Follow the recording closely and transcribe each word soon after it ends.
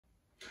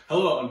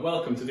Hello and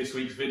welcome to this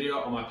week's video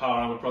on my power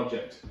armour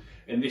project.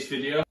 In this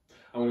video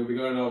I'm going to be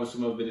going over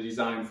some of the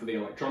design for the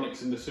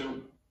electronics in the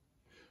suit,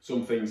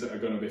 some things that are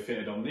going to be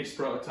fitted on this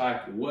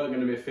prototype, were going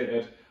to be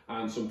fitted,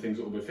 and some things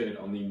that will be fitted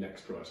on the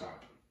next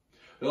prototype.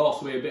 There'll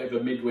also be a bit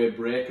of a midway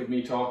break of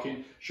me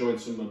talking, showing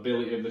some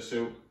mobility of the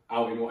suit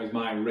out in what is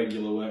my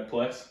regular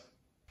workplace.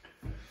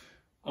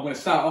 I'm going to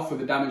start off with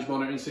the damage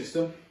monitoring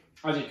system.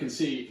 As you can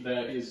see,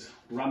 there is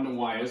random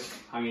wires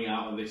hanging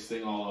out of this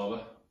thing all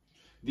over.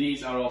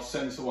 These are all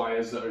sensor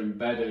wires that are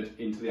embedded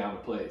into the armour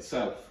plate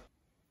itself.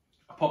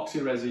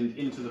 Epoxy resin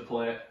into the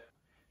plate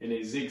in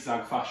a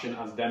zigzag fashion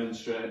as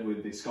demonstrated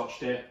with the scotch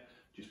tape,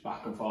 just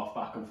back and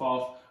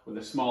forth, with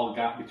a small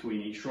gap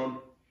between each run,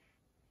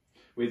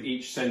 with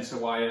each sensor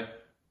wire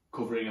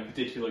covering a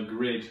particular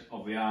grid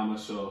of the armour,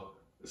 so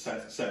a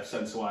set of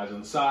sensor wires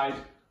on the side,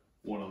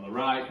 one on the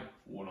right,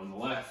 one on the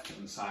left,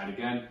 and side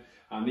again.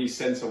 And these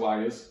sensor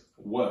wires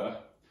were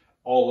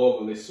all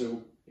over this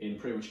suit in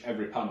pretty much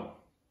every panel.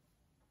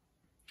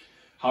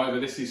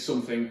 However, this is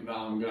something that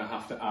I'm going to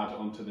have to add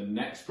onto the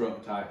next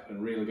prototype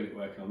and really get it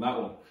working on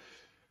that one.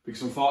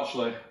 Because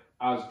unfortunately,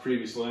 as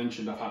previously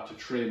mentioned, I've had to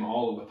trim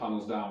all of the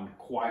panels down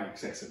quite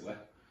excessively.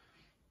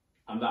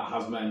 And that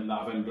has meant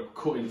that I've ended up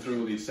cutting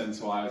through these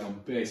sensor wires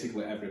on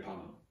basically every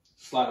panel.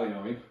 Slightly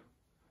annoying,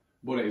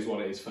 but it is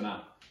what it is for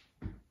now.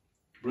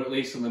 But at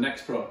least on the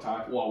next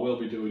prototype, what I will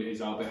be doing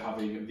is I'll be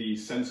having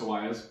these sensor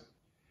wires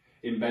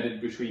embedded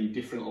between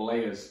different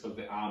layers of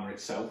the armour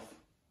itself,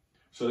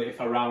 so that if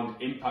a round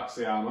impacts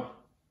the armour,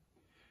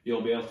 you'll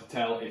be able to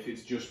tell if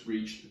it's just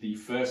breached the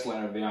first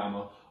layer of the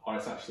armour or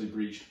it's actually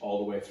breached all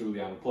the way through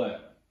the armour plate.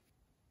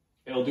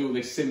 It'll do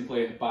this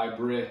simply by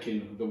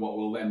breaking what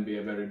will then be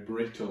a very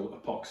brittle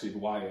epoxied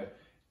wire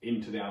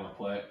into the armour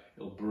plate.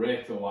 It'll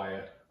break the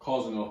wire,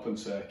 cause an open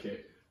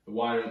circuit. The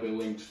wire will be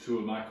linked to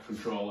a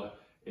microcontroller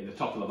in the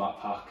top of the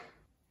backpack,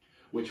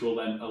 which will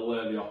then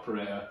alert the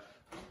operator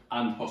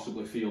and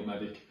possibly field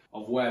medic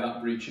of where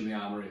that breach in the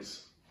armour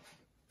is.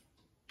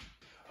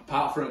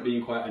 Apart from it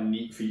being quite a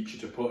neat feature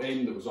to put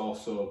in, that was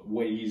also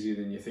way easier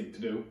than you think to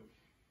do,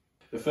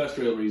 the first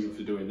real reason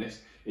for doing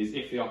this is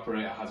if the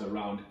operator has a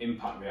round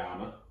impact the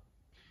armour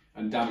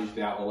and damage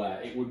the outer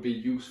layer, it would be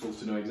useful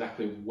to know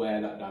exactly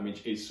where that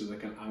damage is so they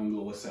can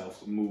angle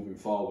themselves moving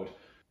forward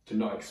to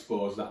not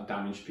expose that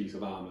damaged piece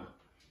of armour.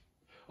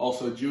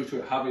 Also, due to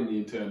it having the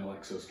internal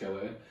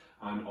exoskeleton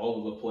and all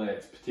of the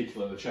plates,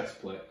 particularly the chest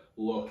plate,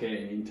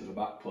 locating into the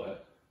back plate,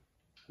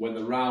 when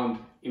the round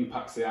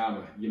impacts the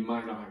armour, you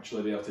might not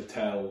actually be able to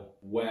tell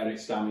where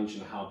it's damaged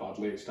and how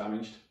badly it's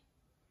damaged.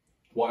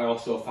 What I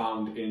also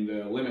found in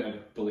the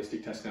limited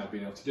ballistic testing I've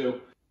been able to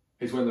do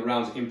is when the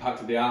rounds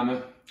impacted the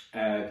armour,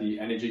 the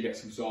energy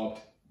gets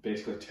absorbed,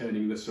 basically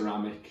turning the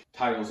ceramic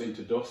tiles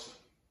into dust.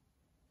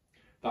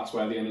 That's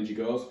where the energy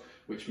goes,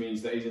 which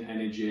means there isn't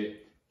energy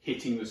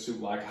hitting the suit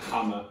like a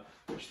hammer,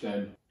 which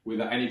then, with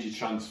that energy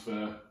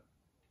transfer,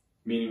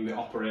 meaning the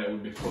operator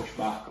would be pushed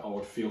back or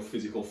would feel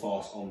physical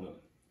force on them.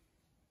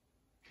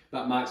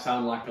 That might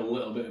sound like a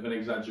little bit of an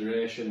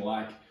exaggeration,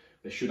 like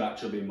there should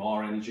actually be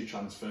more energy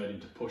transferred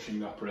into pushing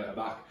the operator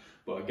back,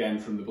 but again,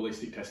 from the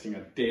ballistic testing I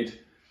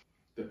did,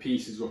 the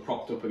pieces were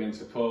propped up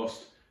against a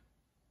post,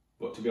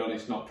 but to be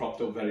honest, not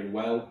propped up very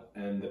well,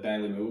 and they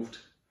barely moved.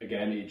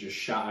 Again, it just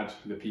shattered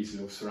the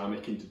pieces of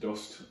ceramic into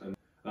dust, and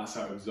that's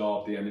how it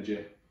absorbed the energy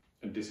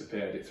and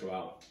dissipated it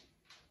throughout.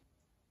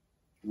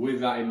 With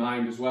that in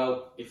mind as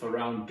well, if a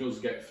round does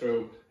get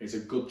through, there's a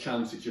good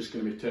chance it's just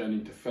going to be turned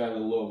into fairly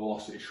low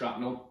velocity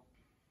shrapnel.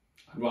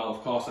 And while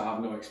of course I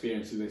have no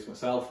experience with this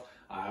myself,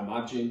 I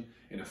imagine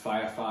in a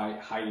firefight,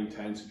 high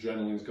intense,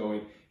 adrenaline's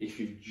going, if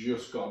you've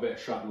just got a bit of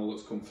shrapnel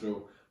that's come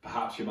through,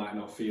 perhaps you might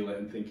not feel it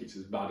and think it's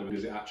as bad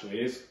as it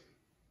actually is.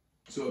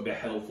 So it would be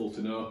helpful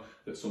to know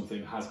that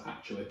something has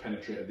actually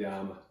penetrated the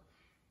armour.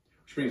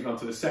 Which brings me on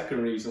to the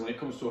second reason. When it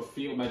comes to a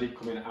field medic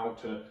coming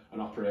out to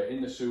an operator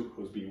in the suit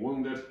who's been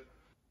wounded,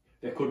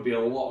 there could be a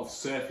lot of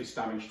surface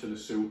damage to the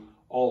suit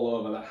all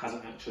over that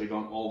hasn't actually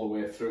gone all the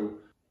way through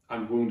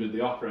and wounded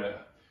the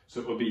operator. So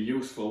it would be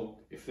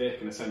useful if they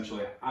can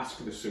essentially ask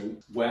the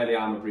suit where the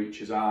armour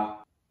breaches are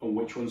and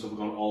which ones have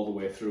gone all the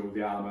way through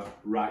the armour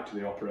right to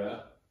the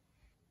operator.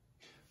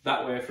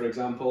 That way, for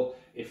example,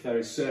 if there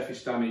is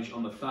surface damage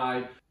on the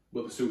thigh,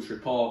 but the suit's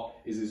report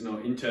is there's no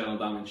internal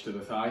damage to the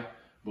thigh,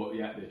 but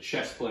yet the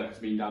chest plate has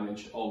been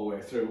damaged all the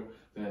way through,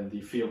 then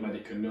the field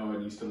medic can know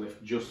it needs to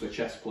lift just the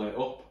chest plate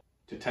up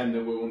to tend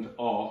the wound,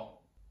 or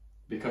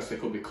because there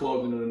could be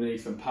clothing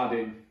underneath and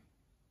padding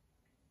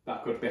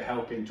that could be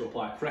helping to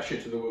apply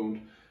pressure to the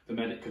wound, the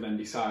medic can then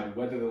decide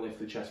whether they lift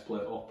the chest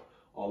plate up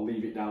or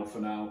leave it down for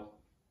now,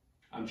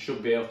 and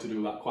should be able to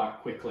do that quite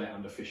quickly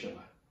and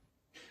efficiently.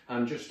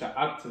 And just to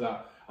add to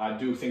that, I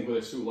do think with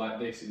a suit like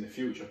this in the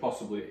future,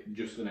 possibly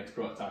just the next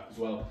prototype as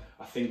well,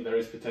 I think there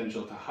is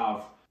potential to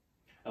have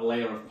a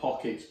layer of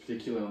pockets,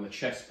 particularly on the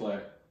chest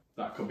plate,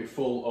 that could be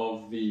full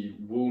of the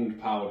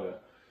wound powder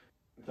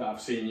that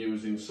I've seen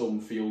used in some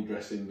field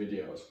dressing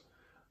videos.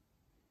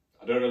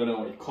 I don't really know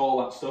what you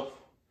call that stuff.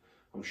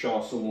 I'm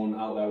sure someone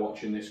out there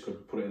watching this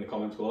could put it in the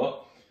comments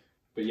below.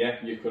 But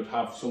yeah, you could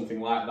have something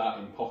like that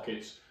in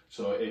pockets,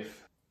 so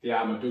if the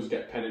armour does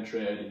get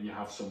penetrated and you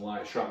have some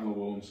light shrapnel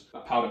wounds,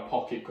 that powder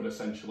pocket could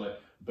essentially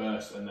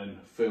burst and then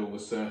fill the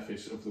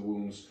surface of the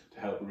wounds to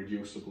help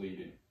reduce the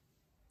bleeding.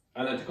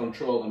 And then to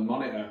control and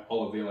monitor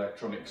all of the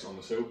electronics on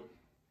the suit,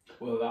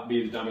 whether that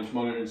be the damage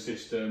monitoring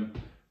system,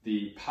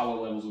 the power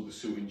levels of the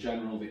suit in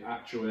general, the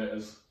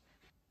actuators.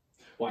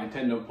 What I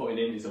intend on putting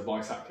in is a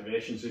voice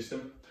activation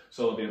system.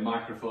 So there'll be a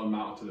microphone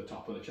mounted to the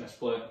top of the chest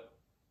plate,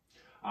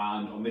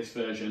 and on this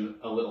version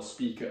a little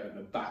speaker at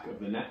the back of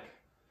the neck.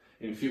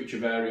 In future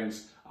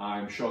variants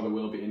I'm sure they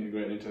will be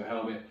integrated into the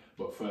helmet,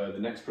 but for the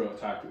next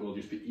prototype it will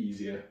just be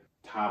easier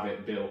to have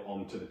it built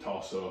onto the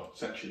torso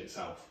section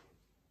itself.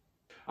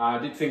 I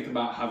did think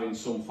about having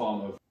some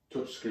form of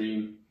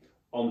touchscreen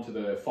onto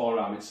the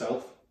forearm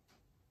itself.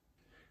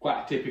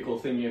 Quite a typical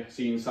thing you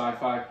see in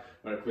sci-fi,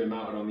 where it can be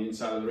mounted on the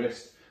inside of the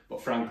wrist,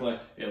 but frankly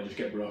it'll just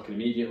get broken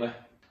immediately,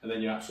 and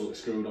then you're absolutely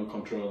screwed on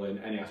controlling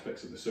any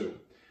aspects of the suit.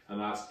 And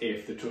that's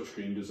if the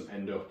touchscreen doesn't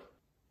end up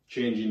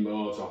changing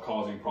modes or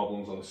causing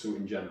problems on the suit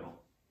in general.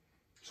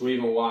 So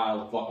even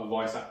while a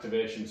voice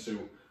activation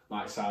suit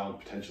might sound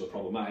potentially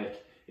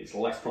problematic, it's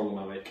less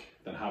problematic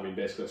than having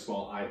basically a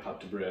small iPad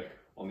to break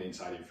on the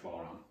inside of your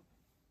forearm.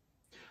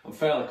 I'm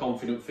fairly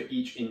confident for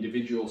each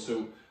individual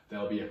suit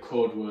there'll be a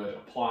code word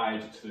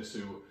applied to the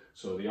suit,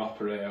 so the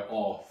operator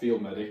or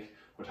field medic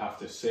would have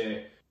to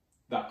say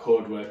that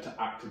code word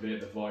to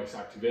activate the voice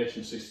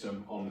activation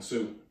system on the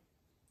suit,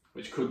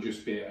 which could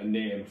just be a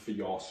name for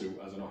your suit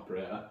as an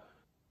operator.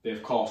 They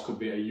of course could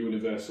be a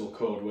universal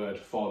code word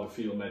for the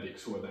field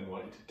medics who are then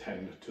wanting to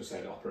tend to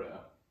said operator.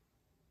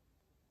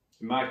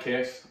 In my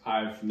case,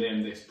 I've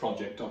named this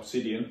project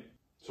Obsidian,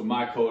 so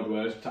my code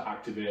word to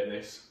activate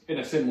this, in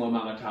a similar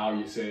manner to how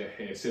you say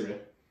 "Hey Siri,"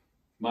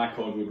 my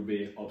code word would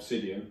be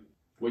Obsidian,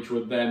 which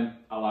would then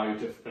allow you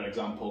to, for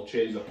example,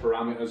 change the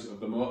parameters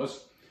of the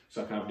motors.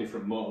 So I can have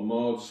different motor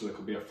modes, so there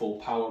could be a full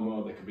power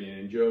mode, there could be an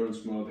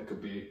endurance mode, there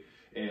could be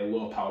a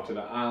low power to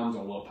the arms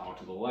or low power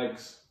to the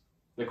legs.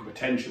 There could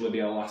potentially be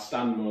a last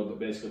stand mode that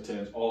basically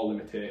turns all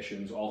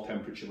limitations, all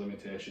temperature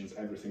limitations,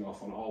 everything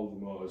off on all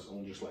the motors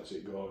and just lets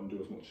it go and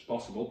do as much as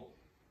possible.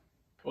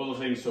 Other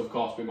things to of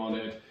course be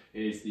monitored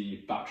is the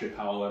battery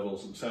power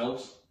levels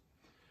themselves,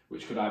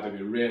 which could either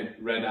be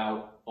read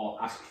out or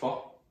asked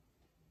for.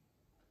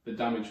 The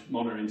damage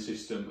monitoring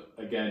system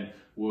again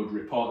would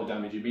report the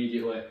damage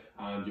immediately,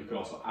 and you could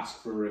also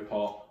ask for a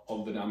report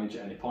of the damage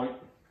at any point.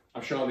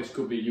 I'm sure this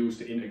could be used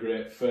to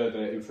integrate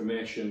further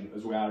information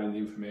as we are in the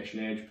information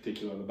age,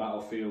 particularly on the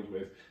battlefield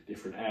with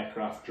different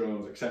aircraft,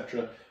 drones,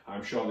 etc.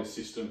 I'm sure this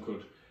system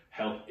could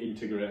help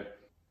integrate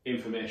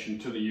information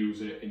to the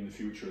user in the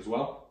future as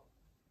well.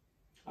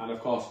 And of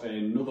course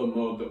another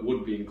mode that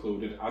would be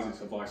included, as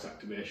it's a voice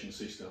activation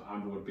system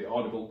and would be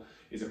audible,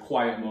 is a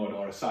quiet mode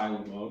or a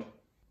silent mode,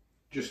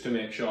 just to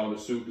make sure the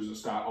suit doesn't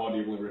start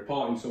audibly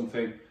reporting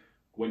something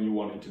when you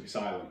want it to be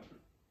silent.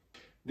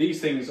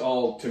 These things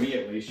all, to me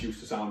at least, used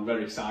to sound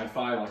very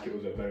sci-fi, like it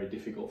was a very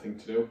difficult thing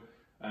to do.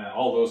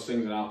 All those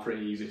things are now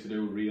pretty easy to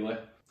do, really.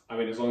 I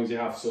mean, as long as you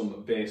have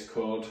some base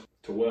code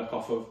to work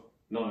off of,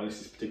 none of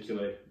this is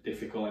particularly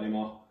difficult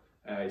anymore.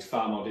 It's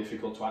far more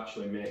difficult to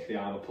actually make the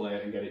armour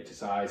plate and get it to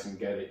size and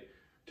get it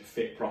to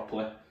fit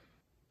properly.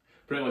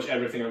 Pretty much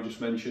everything I've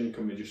just mentioned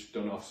can be just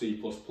done off C++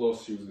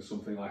 using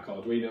something like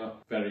Arduino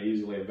very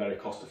easily and very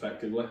cost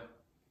effectively.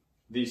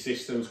 These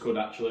systems could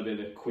actually be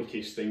the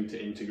quickest thing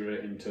to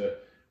integrate into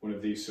one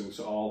of these suits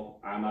at all.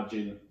 I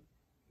imagine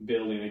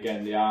building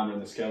again the armour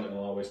and the skeleton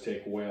will always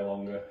take way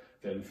longer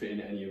than fitting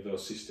any of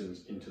those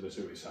systems into the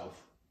suit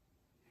itself.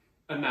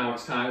 And now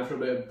it's time for a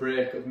bit of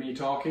break of me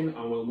talking,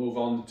 and we'll move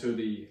on to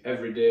the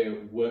everyday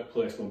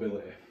workplace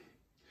mobility.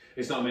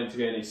 It's not meant to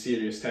be any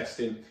serious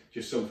testing,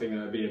 just something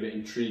that would be a bit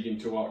intriguing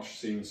to watch,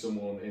 seeing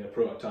someone in a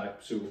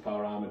prototype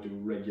superpower armour do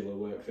regular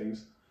work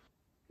things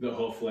that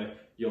hopefully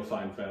you'll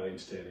find fairly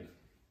entertaining.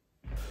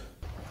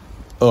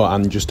 Oh,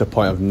 and just a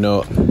point of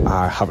note,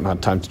 I haven't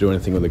had time to do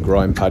anything with the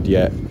groin pad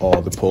yet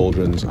or the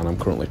pauldrons, and I'm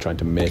currently trying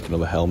to make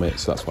another helmet,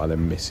 so that's why they're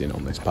missing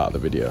on this part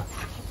of the video.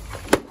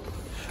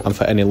 And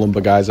for any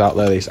lumber guys out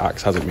there, this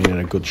axe hasn't been in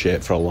a good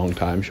shape for a long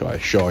time, so I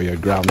assure you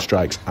ground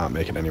strikes aren't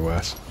making it any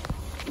worse.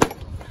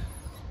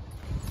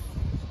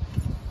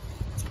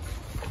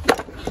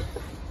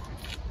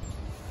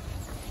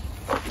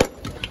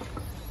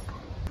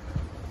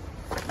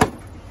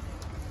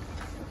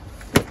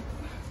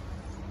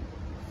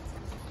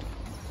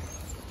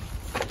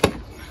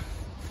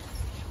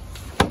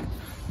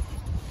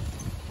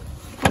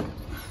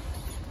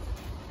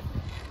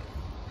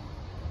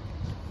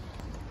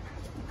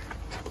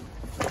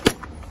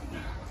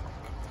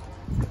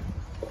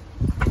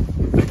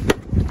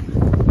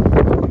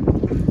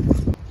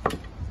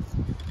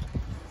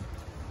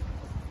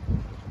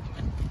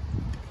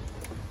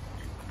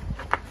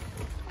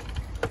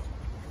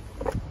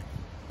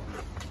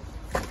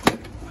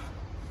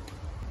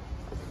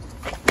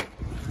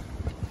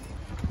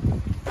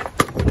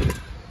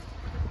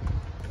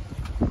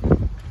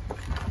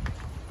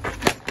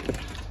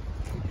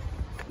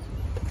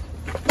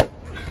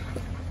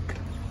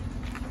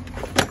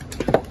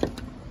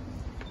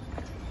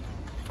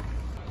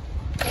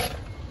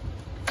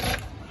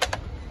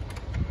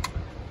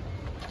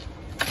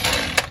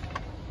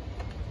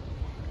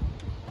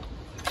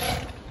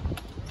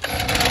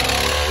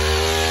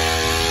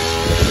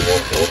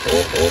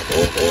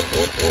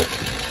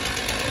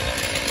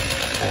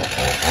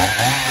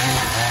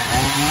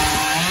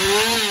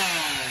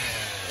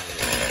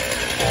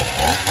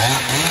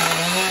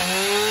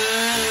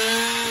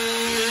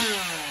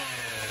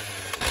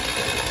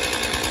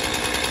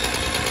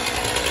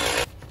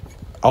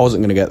 I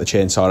wasn't going to get the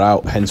chainsaw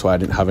out, hence why I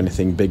didn't have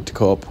anything big to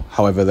cope.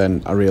 However,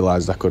 then I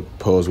realised I could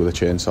pose with a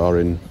chainsaw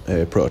in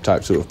a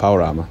prototype suit of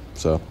power armour.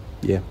 So,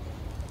 yeah.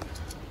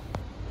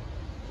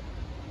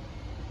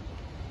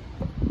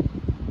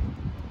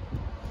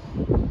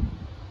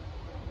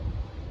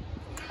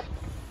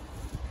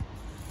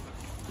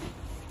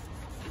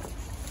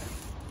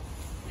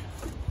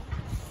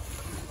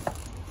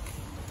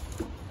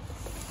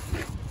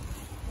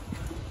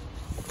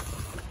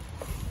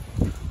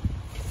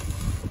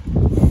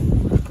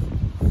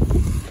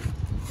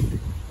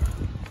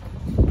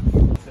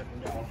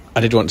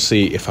 I did want to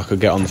see if I could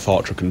get on the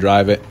fork truck and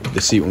drive it. The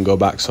seat wouldn't go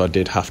back, so I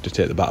did have to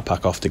take the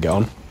backpack off to get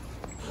on.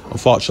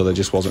 Unfortunately, there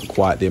just wasn't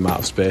quite the amount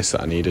of space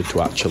that I needed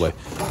to actually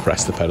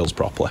press the pedals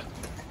properly.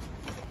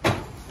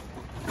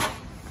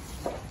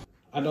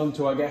 And on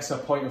to, I guess, a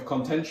point of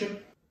contention,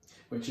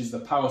 which is the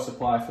power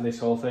supply for this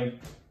whole thing.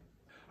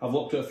 I've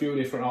looked at a few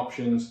different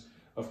options.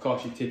 Of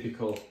course, your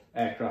typical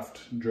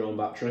aircraft drone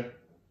battery,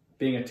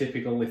 being a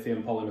typical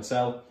lithium polymer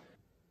cell.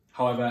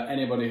 However,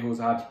 anybody who's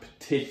had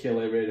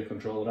particularly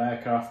radio-controlled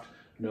aircraft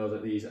know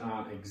that these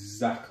aren't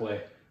exactly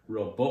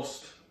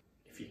robust.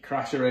 If you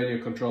crash a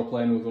radio-controlled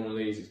plane with one of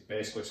these, it's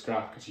basically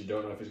scrap because you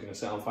don't know if it's going to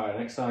set on fire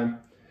next time.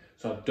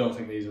 So I don't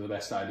think these are the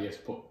best idea to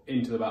put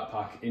into the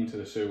backpack, into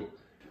the suit.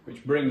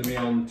 Which brings me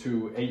on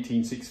to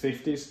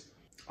 18650s,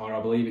 or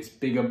I believe its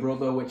bigger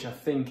brother, which I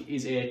think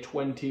is a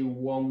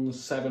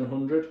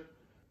 21700.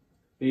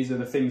 These are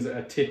the things that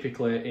are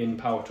typically in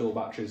power tool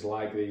batteries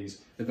like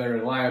these. They're very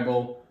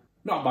reliable,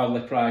 not badly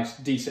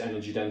priced, decent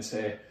energy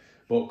density,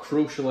 but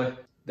crucially,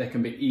 they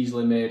can be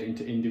easily made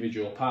into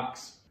individual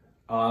packs,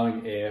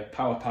 allowing a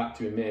power pack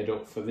to be made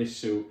up for this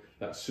suit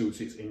that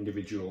suits its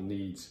individual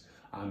needs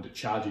and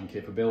charging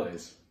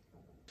capabilities.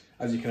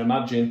 As you can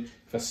imagine,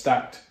 if I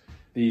stacked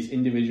these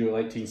individual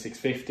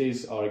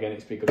 18650s, or again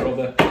its bigger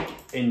brother,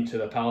 into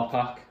the power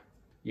pack,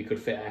 you could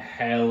fit a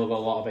hell of a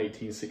lot of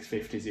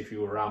 18650s if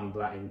you rammed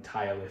that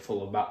entirely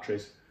full of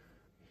batteries,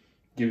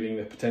 giving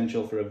the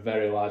potential for a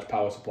very large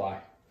power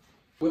supply.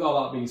 With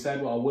all that being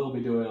said, what I will be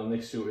doing on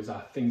this suit is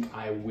I think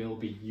I will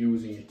be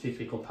using the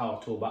typical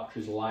power tool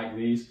batteries like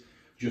these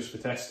just for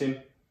testing.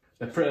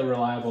 They're pretty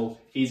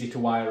reliable, easy to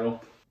wire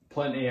up,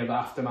 plenty of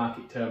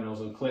aftermarket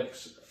terminals and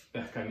clips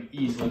that can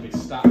easily be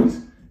stacked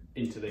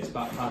into this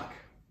backpack,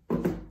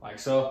 like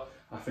so.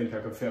 I think I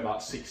could fit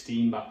about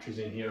 16 batteries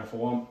in here if I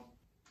want.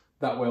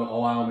 That will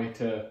allow me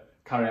to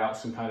carry out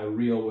some kind of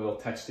real world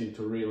testing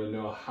to really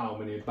know how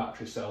many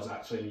battery cells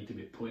actually need to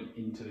be put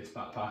into this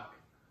backpack.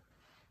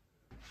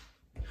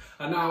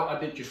 And now I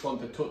did just want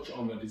to touch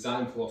on the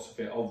design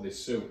philosophy of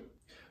this suit.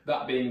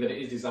 That being that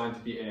it is designed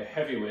to be a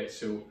heavyweight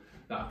suit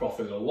that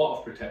offers a lot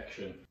of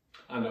protection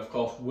and of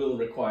course will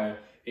require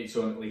its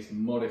own at least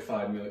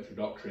modified military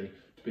doctrine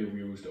to be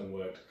used and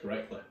worked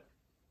correctly.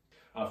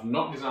 I've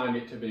not designed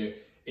it to be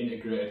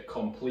integrated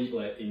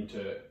completely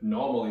into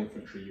normal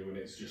infantry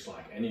units just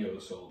like any other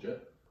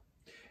soldier.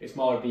 It's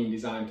more being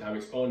designed to have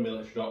its own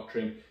military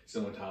doctrine,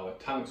 similar to how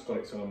the tank's got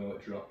its own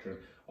military doctrine,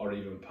 or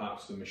even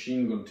perhaps the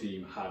machine gun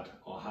team had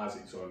or has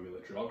its own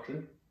military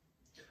doctrine.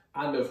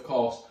 And of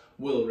course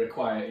will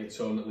require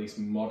its own at least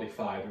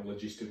modified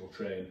logistical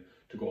train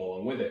to go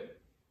along with it.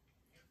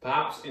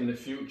 Perhaps in the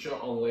future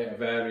on later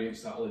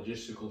variants that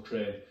logistical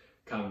train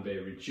can be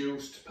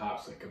reduced,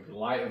 perhaps there can be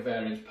lighter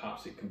variants,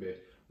 perhaps it can be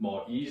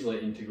more easily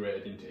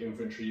integrated into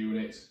infantry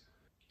units.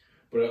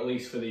 But at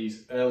least for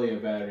these earlier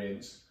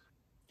variants,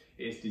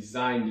 it is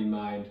designed in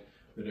mind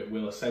that it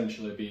will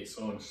essentially be its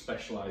own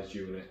specialised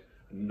unit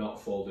and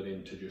not folded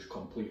into just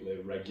completely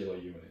regular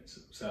units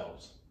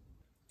themselves.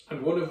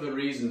 And one of the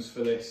reasons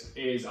for this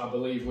is I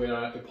believe we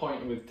are at the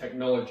point with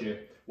technology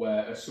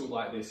where a suit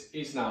like this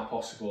is now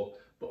possible,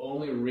 but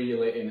only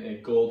really in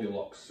a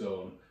Goldilocks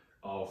zone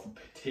of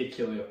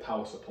particularly a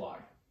power supply.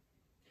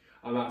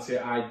 And that's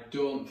it, I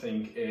don't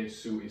think a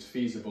suit is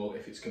feasible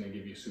if it's going to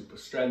give you super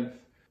strength.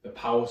 The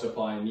power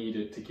supply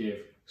needed to give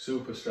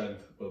super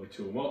strength will be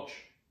too much.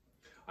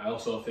 I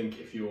also think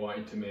if you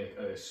wanted to make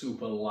a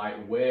super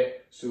lightweight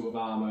suit of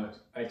armour,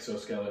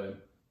 exoskeleton,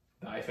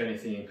 that if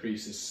anything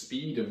increases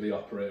speed of the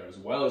operator as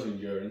well as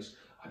endurance,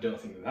 I don't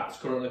think that's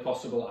currently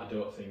possible. I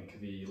don't think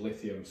the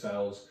lithium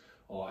cells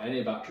or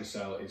any battery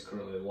cell is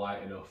currently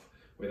light enough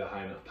with a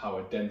high enough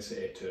power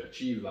density to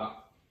achieve that.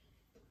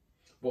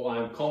 But what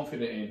I'm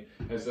confident in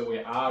is that we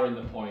are in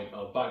the point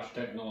of battery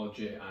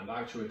technology and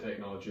actuator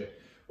technology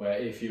where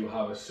if you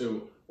have a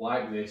suit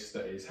like this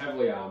that is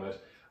heavily armoured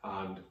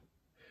and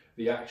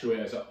the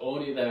actuators are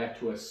only there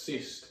to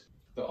assist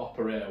the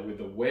operator with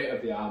the weight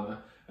of the armour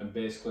and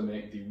basically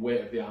make the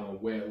weight of the armour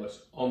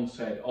weightless on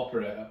said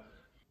operator,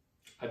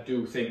 I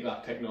do think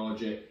that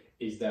technology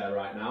is there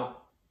right now,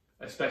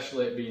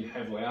 especially it being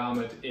heavily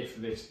armoured. If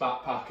this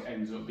backpack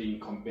ends up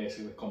being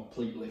basically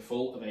completely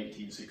full of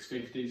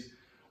 18650s,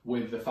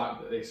 with the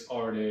fact that this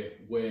already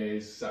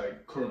weighs,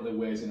 currently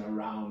weighs in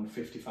around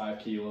 55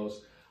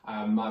 kilos,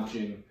 I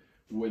imagine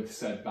with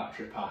said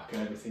battery pack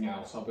and everything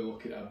else, I'll be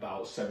looking at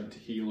about 70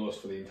 kilos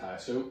for the entire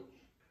suit.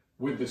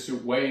 with the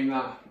suit weighing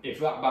that,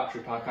 if that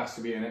battery pack has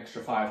to be an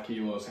extra 5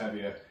 kilos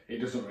heavier, it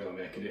doesn't really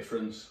make a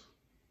difference.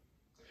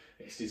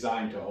 It's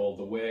designed to hold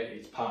the weight,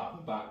 it's part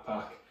of the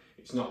backpack,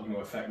 it's not going to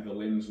affect the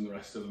limbs and the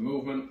rest of the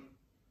movement.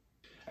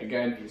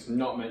 Again, it's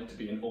not meant to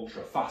be an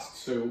ultra fast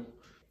suit,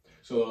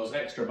 so those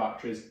extra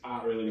batteries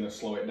aren't really going to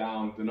slow it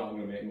down, they're not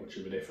going to make much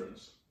of a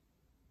difference.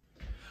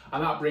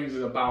 And that brings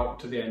us about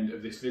to the end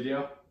of this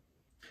video.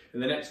 In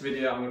the next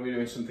video I'm going to be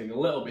doing something a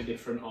little bit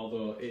different,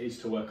 although it is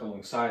to work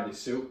alongside this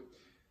suit.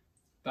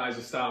 That is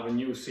the start of a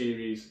new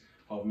series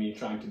of me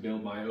trying to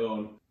build my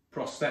own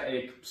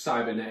prosthetic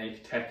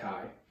cybernetic tech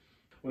eye.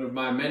 One of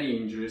my many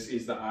injuries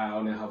is that I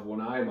only have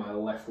one eye, my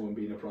left one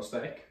being a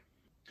prosthetic.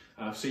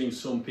 And I've seen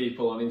some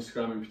people on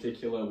Instagram in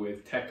particular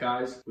with tech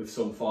eyes, with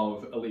some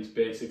form of at least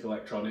basic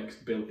electronics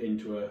built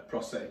into a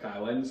prosthetic eye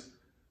lens.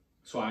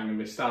 So I'm going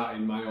to be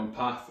starting my own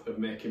path of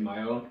making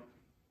my own.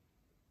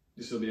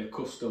 This will be a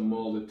custom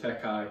moulded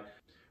tech eye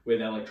with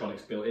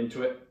electronics built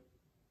into it.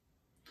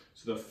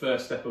 So the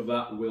first step of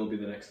that will be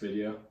the next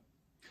video.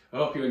 I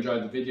hope you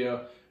enjoyed the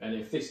video, and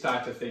if this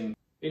type of thing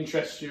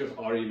interests you,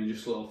 or even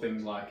just little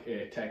things like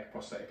a tech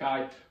prosthetic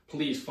eye,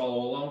 please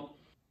follow along.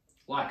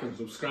 Like and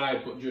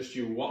subscribe, but just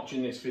you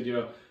watching this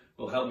video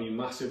will help me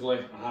massively.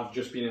 I have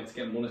just been able to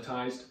get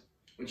monetized,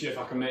 which if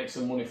I can make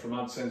some money from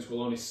AdSense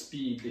will only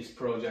speed this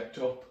project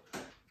up,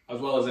 as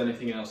well as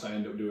anything else I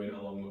end up doing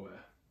along the way.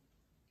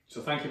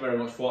 So thank you very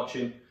much for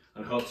watching,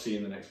 and hope to see you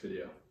in the next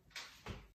video.